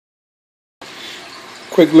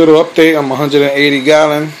Quick little update. I'm 180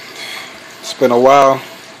 gallon. It's been a while.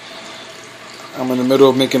 I'm in the middle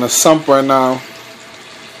of making a sump right now.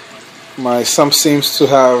 My sump seems to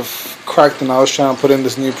have cracked, and I was trying to put in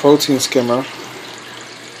this new protein skimmer.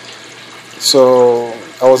 So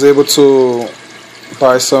I was able to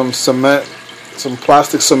buy some cement, some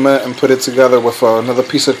plastic cement, and put it together with another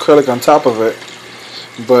piece of acrylic on top of it.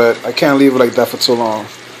 But I can't leave it like that for too long.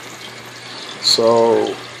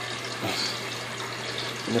 So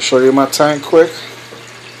let me show you my tank quick.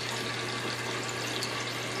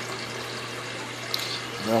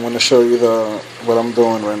 And I'm going to show you what I'm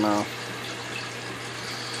doing right now.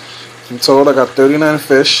 In total, I got 39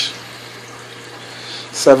 fish,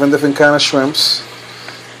 7 different kind of shrimps,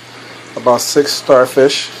 about 6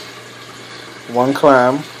 starfish, 1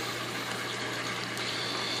 clam.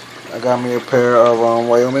 I got me a pair of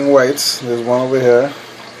Wyoming whites. There's one over here.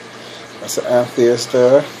 That's an Amphias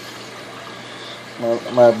there.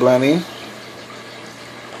 My blenny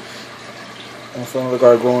in front of the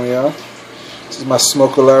Gargonia. This is my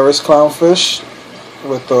Smokelaris clownfish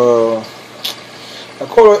with I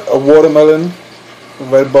call it a watermelon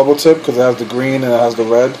red bubble tip because it has the green and it has the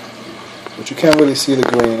red, but you can't really see the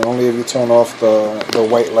green, only if you turn off the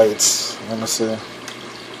white lights. Let me see.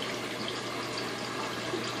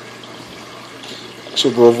 I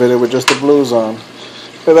should do a video with just the blues on,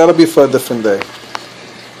 but that'll be for a different day.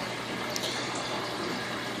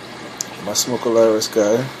 My Smokelaris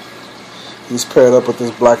guy. He's paired up with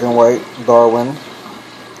this black and white Darwin.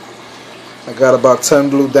 I got about 10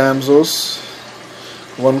 blue damsels.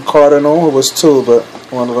 1 cardinal. It was 2, but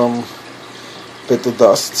one of them bit the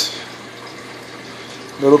dust.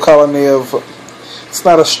 Little colony of, it's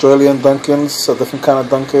not Australian Dunkins, it's a different kind of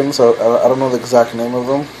Dunkins. I don't know the exact name of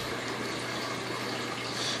them.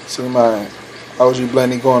 See my algae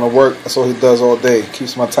blenny going to work. That's all he does all day.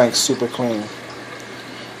 Keeps my tank super clean.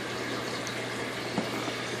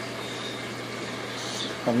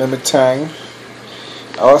 A mimic tang.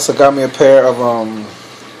 I also got me a pair of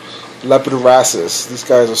leopard wrasses. These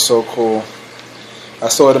guys are so cool. I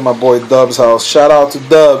saw it in my boy Dub's house. Shout out to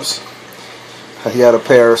Dubs. He had a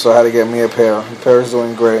pair, so I had to get me a pair. The pair is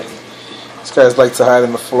doing great. These guys like to hide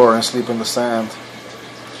in the floor and sleep in the sand.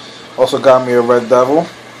 Also got me a red devil.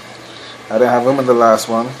 I didn't have him in the last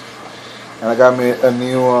one. And I got me a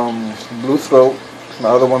new blue throat. My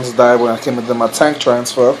other ones died when I came into my tank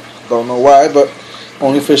transfer. Don't know why, but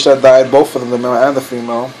only fish that died, both of them, the male and the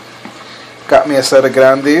female. Got me a set of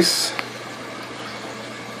grandies,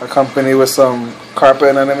 accompanied with some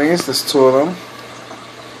carpet anemones. There's 2 of them.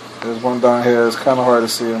 There's one down here. It's kind of hard to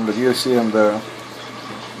see him, but you see him there.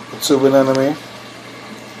 A tube anemone,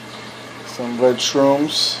 some red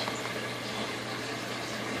shrooms,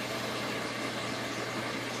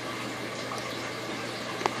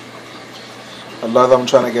 a lot of them I'm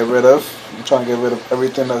trying to get rid of. I'm trying to get rid of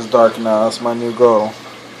everything that's dark now. That's my new goal.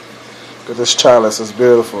 Look at this chalice. It's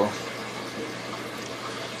beautiful.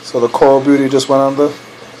 So the coral beauty just went under.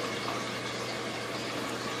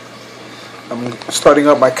 I'm starting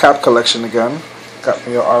up my cap collection again. Got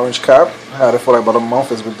me an orange cap. Had it for like about a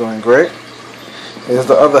month. It's been doing great. Here's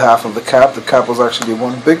the other half of the cap. The cap was actually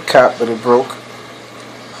one big cap that it broke.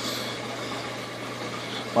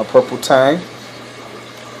 My purple tang.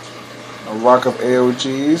 A rock of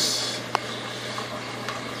AOGs.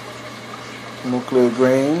 Nuclear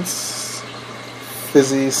grains.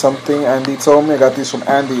 Fizzy something. Andy told me. I got these from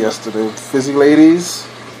Andy yesterday. Fizzy ladies.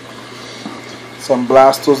 Some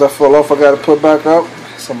blasters that fell off I gotta put back up.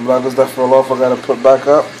 Some levers that fell off I gotta put back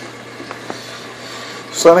up.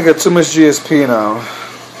 Starting to get too much GSP now.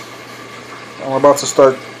 I'm about to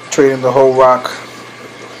start trading the whole rock.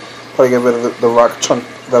 Probably get rid of the rock chunk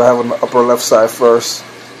that I have on the upper left side first.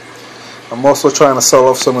 I'm also trying to sell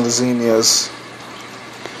off some of the zinnias.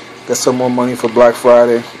 Get some more money for Black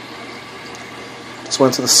Friday. Just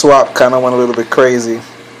went to the swap, kind of went a little bit crazy.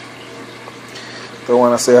 Don't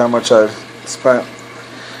want to say how much I spent.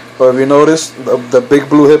 But if you notice, the big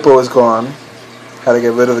blue hippo is gone. Had to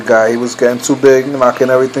get rid of the guy. He was getting too big,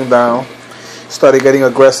 knocking everything down. Started getting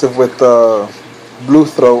aggressive with blue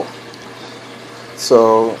throat.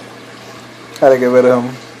 So, had to get rid of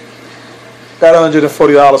him. Got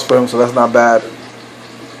 $140 for him, so that's not bad.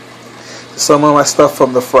 Some of my stuff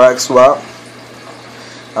from the frag swap.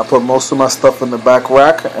 I put most of my stuff in the back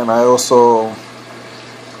rack, and I also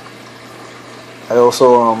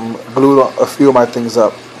glued a few of my things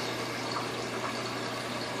up.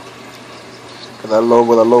 That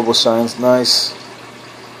logo shines nice.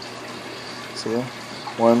 See,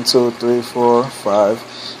 1, 2, 3, 4,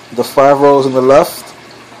 5. The 5 rows on the left,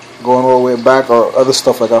 going all the way back, are other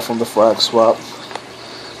stuff I got from the frag swap.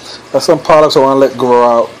 There's some polyps I want to let grow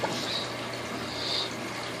out.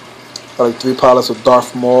 I like 3 polyps of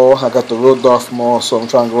Darth Maul. I got the real Darth Maul, so I'm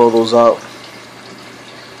trying to grow those out.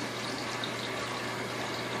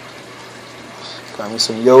 Got me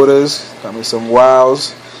some Yodas, got me some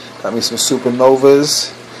Wows, got me some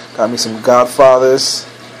Supernovas, got me some Godfathers,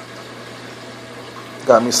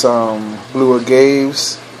 got me some Blue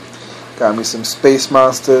Agaves, got me some Space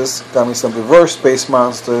Monsters, got me some Reverse Space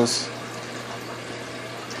Monsters.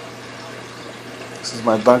 This is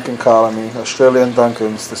my Duncan colony, Australian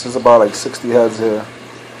Duncans. This is about like 60 heads here.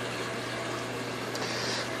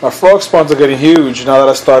 My frog spawns are getting huge now that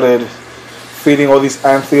I started feeding all these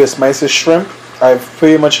Antheus mysis shrimp. I've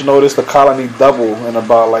pretty much noticed the colony double in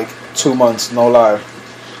about like 2 months, no lie.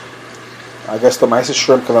 I guess the mysis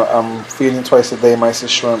shrimp, because I'm feeding twice a day mysis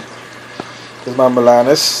shrimp. This is my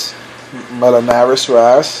Melanaris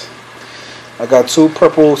wrasse. I got 2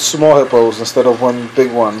 purple small hippos instead of 1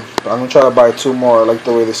 big one. I'm going to try to buy 2 more. I like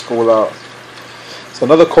the way they school out. So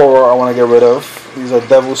another coral I want to get rid of. These are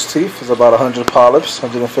devil's teeth. It's about 100 polyps,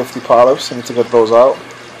 150 polyps. I need to get those out.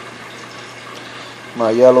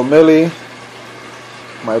 My yellow millie.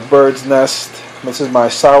 My bird's nest. This is my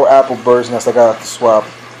sour apple bird's nest I got to swap.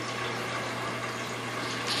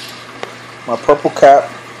 My purple cap.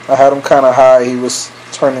 I had him kind of high. He was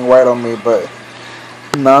turning white on me, but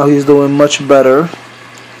now he's doing much better.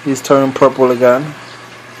 He's turning purple again.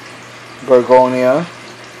 Gorgonia.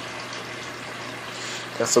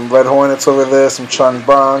 Got some red hornets over there, some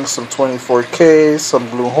chongbongs, some 24Ks, some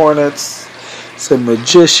blue hornets, some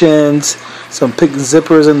magicians, some pink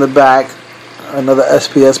zippers in the back, another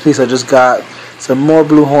SPS piece I just got, some more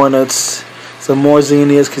blue hornets, some more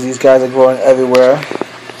zinnias because these guys are growing everywhere.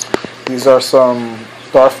 These are some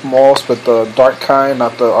Darth Mauls, but the dark kind,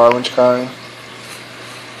 not the orange kind.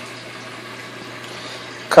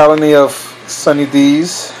 Colony of Sunny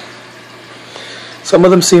D's. Some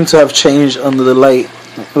of them seem to have changed under the light.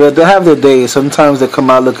 But they have their days. Sometimes they come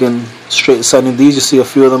out looking straight Sunny D's. You see a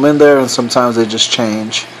few of them in there, and sometimes they just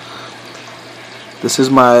change. This is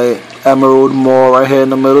my Emerald Maul right here in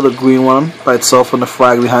the middle, the green one by itself on the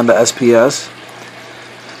flag behind the SPS.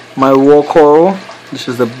 My War Coral. This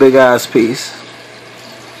is the big ass piece.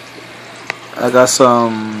 I got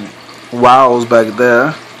some Wows back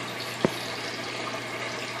there.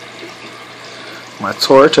 My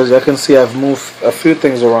torch, as you can see, I've moved a few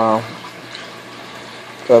things around.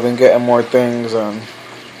 So I've been getting more things and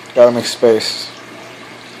gotta make space.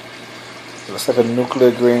 It looks like a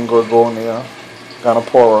nuclear green Gorgonia.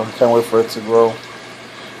 Ganapora. Can't wait for it to grow.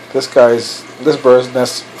 This bird's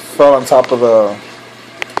nest fell on top of the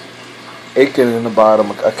Aiken in the bottom,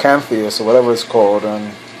 Acanthus or whatever it's called,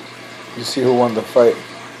 and you see who won the fight.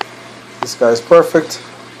 This guy's perfect.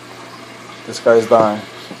 This guy's dying.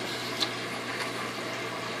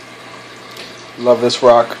 Love this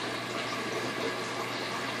rock.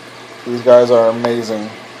 These guys are amazing.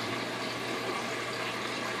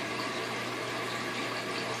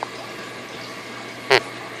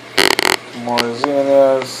 More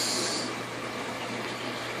zinnias.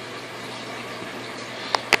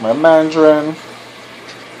 My mandarin.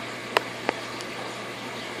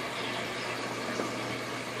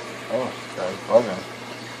 Oh, this guy's bugging.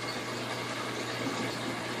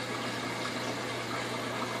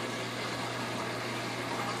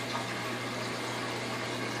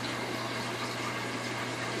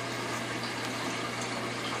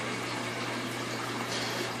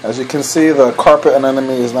 As you can see, the carpet anemone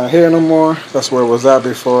is not here no more. That's where it was at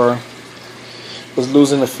before. Was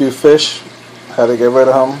losing a few fish. Had to get rid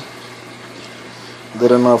of him.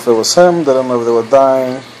 Didn't know if it was him. Didn't know if they were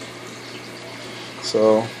dying.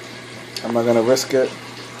 So I'm not gonna risk it.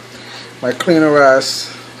 My cleaner wrasse.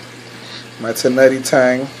 My Tenetti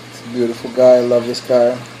Tang. It's a beautiful guy. I love this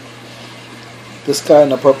guy. This guy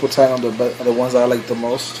and the purple tang are the ones I like the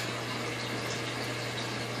most.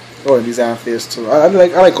 Oh, and these Antheus too. I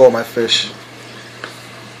like all my fish.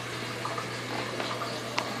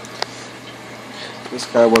 This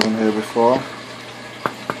guy wasn't here before.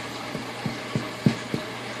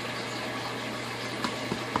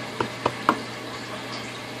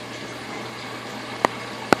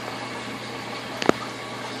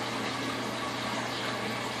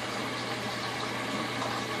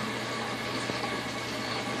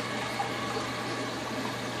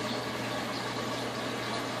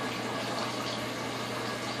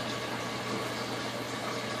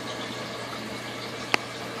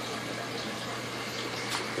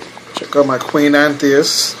 Check out my Queen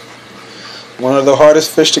Antheus. One of the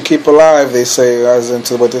hardest fish to keep alive, they say, as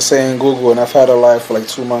into what they say in Google, and I've had her alive for like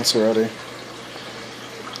 2 months already.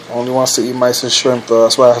 Only wants to eat mysis shrimp though,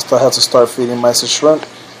 that's why I had to start feeding mysis shrimp.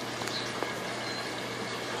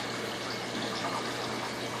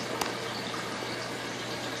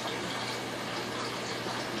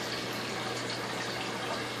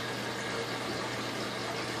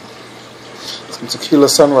 Tequila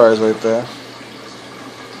Sunrise right there.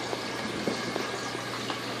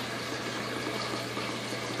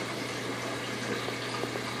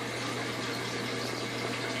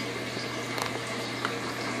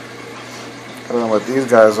 I don't know what these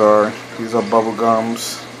guys are. These are bubble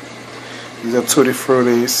gums. These are Tutti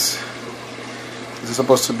Fruities. This is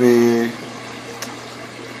supposed to be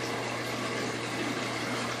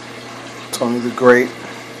Tony the Great.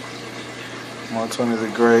 More Tony the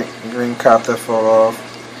Great. Green cap that fell off.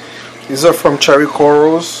 These are from Cherry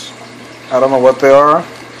Corals. I don't know what they are.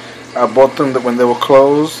 I bought them when they were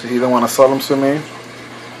closed. He didn't want to sell them to me.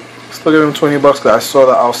 Still give him $20 because I saw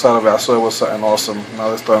the outside of it. I saw it was something awesome. Now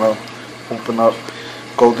they're starting to open up.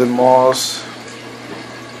 Golden Moss.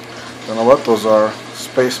 Don't know what those are.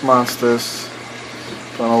 Space Monsters.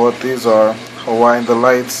 Don't know what these are. Hawaiian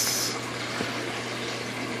Delights.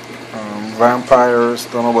 Vampires.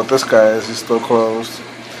 Don't know what this guy is. He's still closed.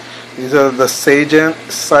 These are the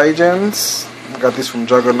Saiyans. I got these from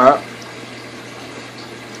Juggernaut.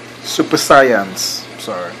 Super Saiyans.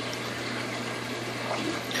 Sorry.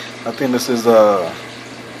 I think this is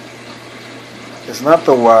it's not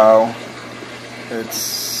the WoW.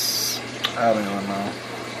 It's, I don't even know.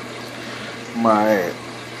 My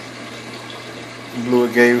Blue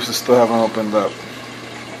Games still haven't opened up.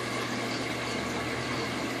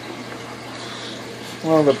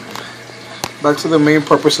 Well, back to the main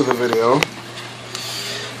purpose of the video.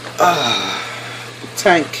 The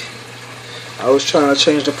tank. I was trying to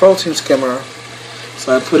change the protein skimmer,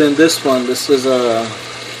 so I put in this one. This is a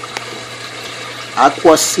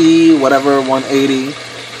Aqua C whatever 180,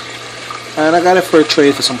 and I got it for a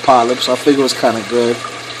trade for some polyps, so I figured it was kind of good.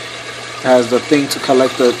 It has the thing to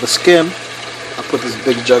collect the skim. I put this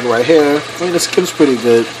big jug right here. I mean, the skim's pretty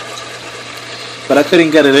good, but I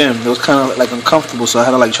couldn't get it in. It was kind of like uncomfortable, so I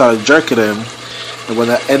had to like try to jerk it in, and what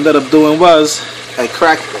I ended up doing was I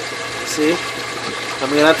cracked it. See, I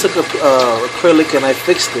mean, I took acrylic and I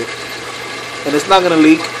fixed it, and it's not gonna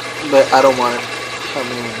leak, but I don't want it. I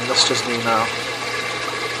mean, that's just me now.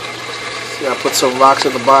 I put some rocks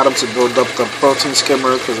at the bottom to build up the protein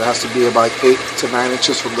skimmer because it has to be about 8 to 9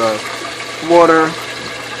 inches from the water.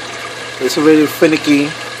 It's already finicky.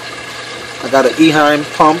 I got an Eheim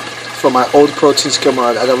pump for my old protein skimmer.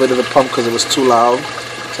 I got rid of the pump because it was too loud.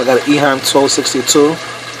 So I got an Eheim 1262.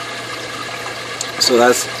 So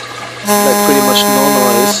that's like pretty much no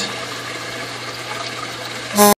noise.